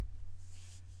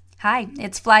Hi,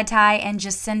 it's Fly Tie and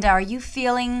Jacinda. Are you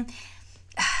feeling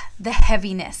the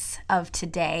heaviness of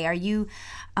today? Are you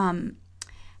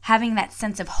having that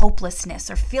sense of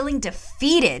hopelessness or feeling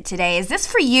defeated today? Is this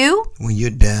for you? When you're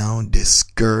down,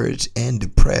 discouraged, and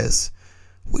depressed,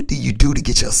 what do you do to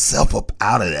get yourself up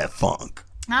out of that funk?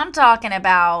 I'm talking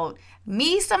about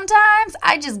me sometimes.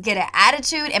 I just get an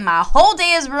attitude and my whole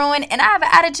day is ruined, and I have an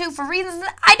attitude for reasons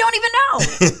that I don't even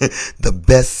know. The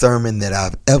best sermon that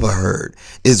I've ever heard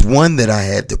is one that I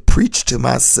had to preach to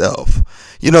myself.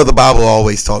 You know, the Bible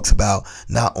always talks about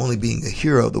not only being a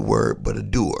hearer of the word, but a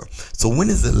doer. So when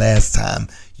is the last time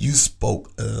you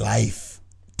spoke life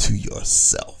to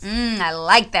yourself? I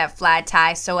like that, Fly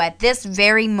Tie. So at this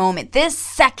very moment, this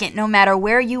second, no matter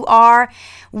where you are,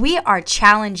 we are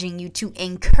challenging you to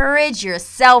encourage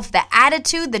yourself. The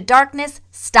attitude, the darkness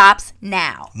stops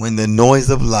now. When the noise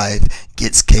of life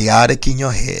gets chaotic in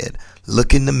your head,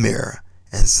 look in the mirror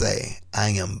and say, I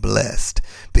am blessed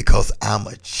because I'm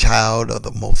a child of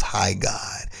the Most High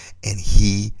God and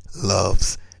He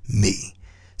loves me.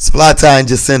 It's Fly Tie and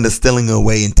Jacinda stealing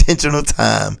away intentional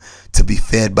time to be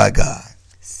fed by God.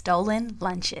 Stolen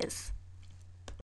lunches.